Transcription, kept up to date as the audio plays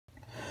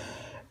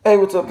Hey,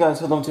 what's up,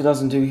 guys? Hoodlum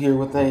 2002 here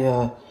with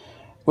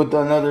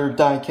another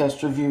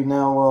diecast review.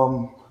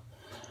 Now,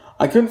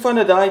 I couldn't find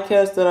a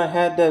diecast that I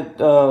had that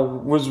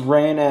was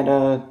ran at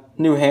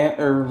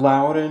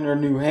Loudon or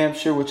New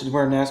Hampshire, which is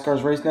where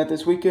NASCAR's racing at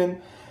this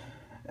weekend.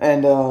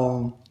 And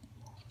so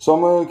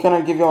I'm gonna kind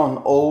of give y'all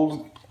an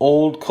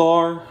old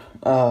car.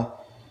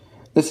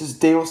 This is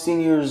Dale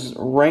Sr.'s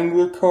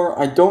Wrangler car.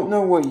 I don't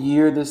know what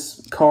year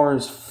this car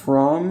is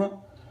from.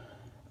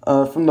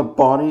 From the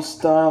body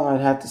style,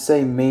 I'd have to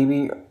say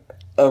maybe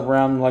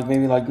around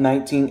maybe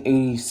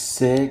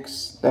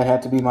 1986. That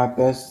had to be my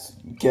best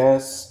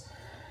guess.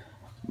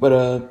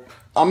 But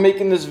I'm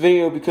making this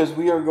video because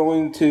we are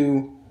going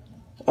to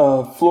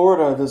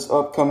Florida this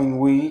upcoming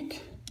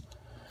week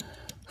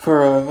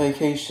for a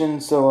vacation.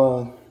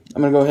 So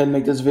I'm gonna go ahead and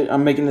make this video.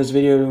 I'm making this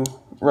video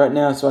right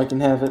now so I can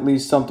have at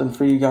least something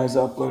for you guys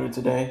uploaded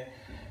today.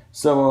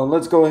 So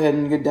let's go ahead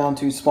and get down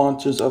to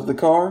sponsors of the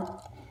car.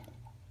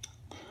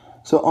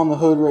 So on the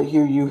hood right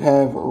here you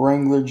have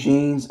Wrangler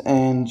jeans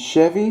and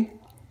Chevy.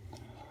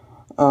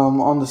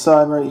 On the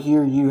side right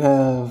here you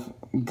have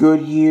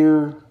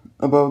Goodyear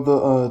above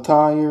the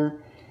tire.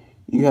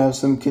 You have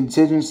some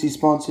contingency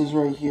sponsors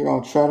right here.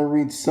 I'll try to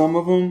read some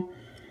of them.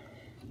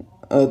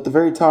 At the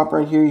very top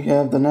right here you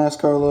have the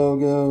NASCAR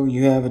logo.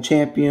 You have a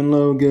Champion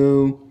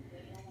logo.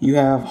 You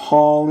have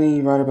Holly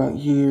right about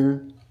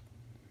here.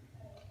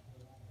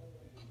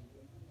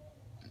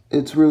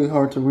 It's really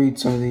hard to read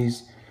some of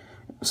these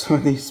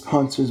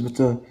sponsors, but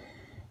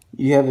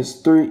you have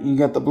his three. You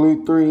got the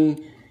blue 3.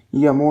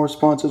 You got more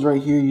sponsors right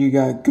here. You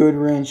got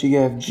Goodwrench. You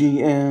have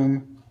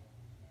GM.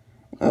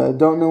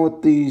 Don't know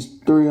what these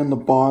 3 on the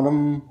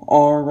bottom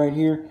are right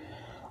here.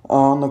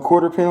 On the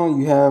quarter panel,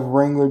 you have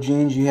Wrangler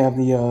jeans. You have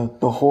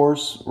the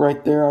horse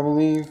right there, I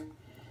believe.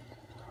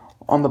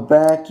 On the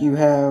back, you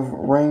have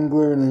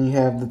Wrangler, and then you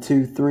have the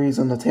 2 3s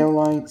on the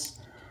taillights.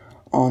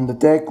 On the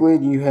deck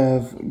lid, you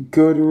have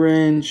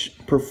Goodwrench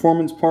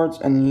Performance Parts,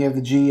 and then you have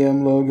the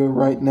GM logo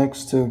right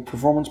next to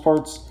Performance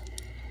Parts.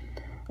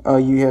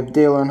 You have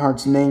Dale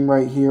Earnhardt's name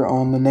right here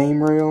on the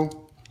name rail.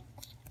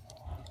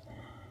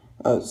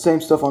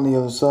 Same stuff on the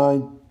other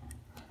side.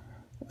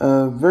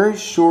 Very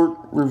short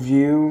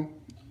review.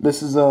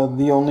 This is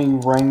the only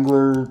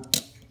Wrangler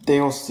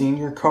Dale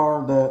Sr.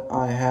 car that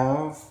I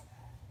have.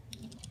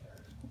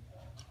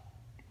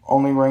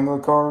 Only Wrangler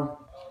car.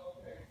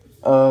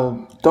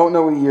 Don't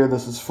know what year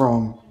this is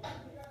from.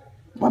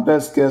 My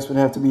best guess would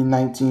have to be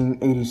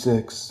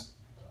 1986.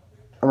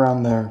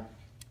 Around there.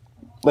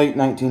 Late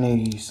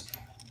 1980s.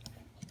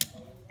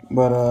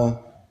 But,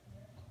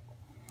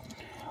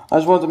 I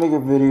just wanted to make a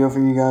video for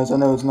you guys. I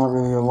know it's not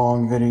really a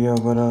long video,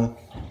 but,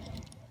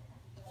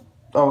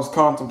 I was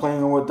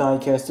contemplating on what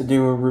diecast to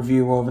do a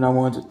review of, and I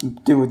wanted to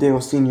do a Dale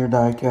Sr.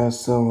 diecast,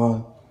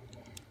 so,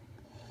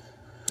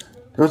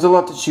 there was a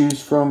lot to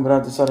choose from, but I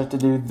decided to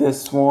do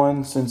this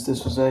one since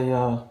this was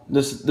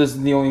this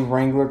is the only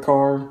Wrangler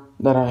car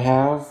that I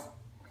have.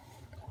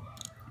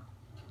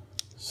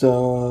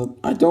 So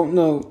I don't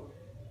know.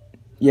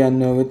 Yeah,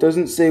 no, it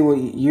doesn't say what.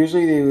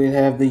 Usually they would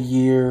have the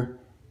year.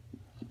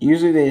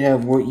 Usually they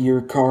have what year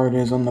car it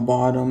is on the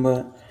bottom,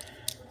 but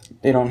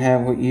they don't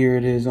have what year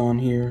it is on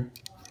here.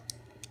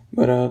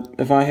 But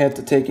if I had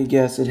to take a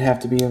guess, it'd have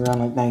to be around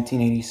like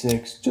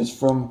 1986, just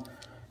from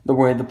the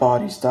way the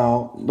body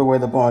style, the way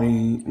the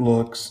body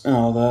looks, and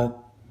all that.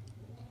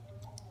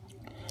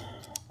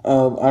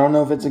 I don't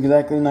know if it's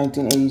exactly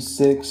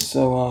 1986,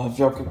 so if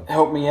y'all could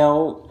help me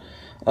out,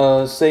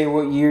 say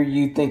what year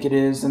you think it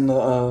is in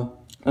the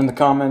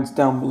comments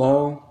down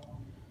below.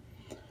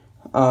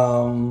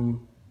 I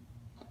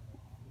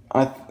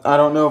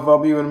don't know if I'll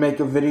be able to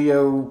make a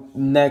video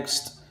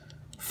next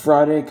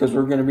Friday because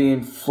we're gonna be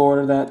in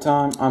Florida that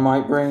time. I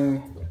might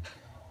bring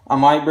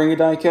a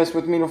diecast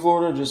with me to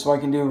Florida just so I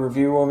can do a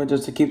review of it,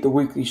 just to keep the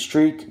weekly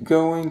streak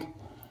going.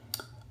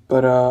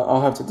 But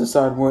I'll have to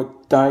decide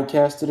what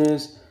diecast it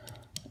is.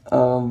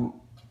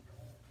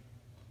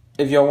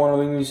 If y'all want to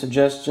leave me a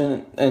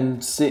suggestion,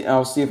 and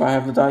I'll see if I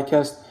have the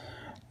diecast.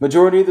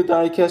 Majority of the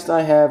diecast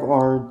I have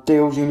are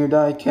Dale Jr.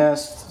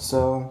 diecast.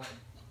 So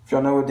if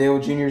y'all know a Dale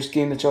Jr.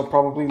 scheme that y'all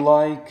probably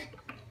like,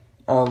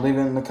 leave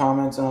it in the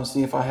comments and I'll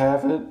see if I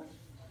have it.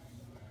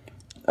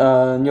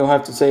 And you'll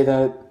have to say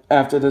that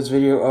after this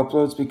video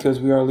uploads because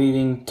we are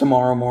leaving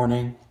tomorrow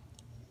morning.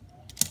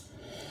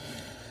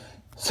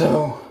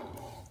 So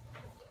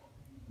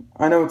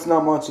I know it's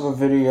not much of a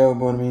video,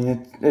 but I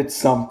mean it's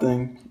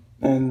something,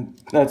 and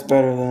that's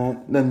better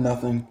than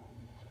nothing.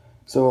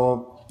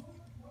 So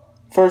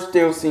first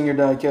Dale Sr.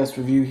 diecast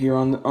review here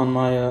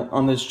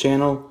on this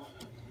channel.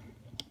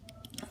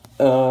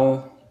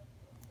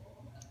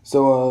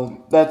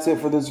 So that's it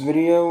for this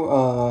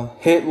video.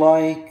 Hit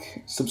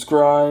like,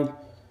 subscribe.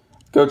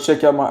 Go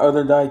check out my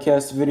other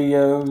diecast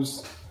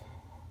videos.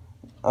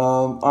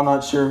 I'm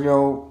not sure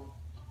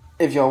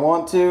if y'all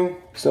want to.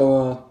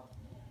 So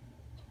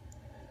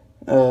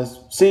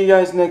see you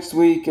guys next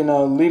week, and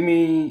leave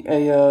me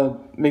a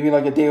maybe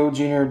like a Dale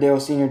Jr. or Dale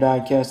Sr.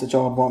 diecast that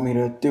y'all want me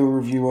to do a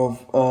review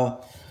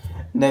of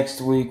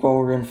next week while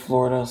we're in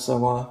Florida.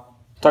 So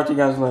talk to you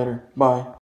guys later. Bye.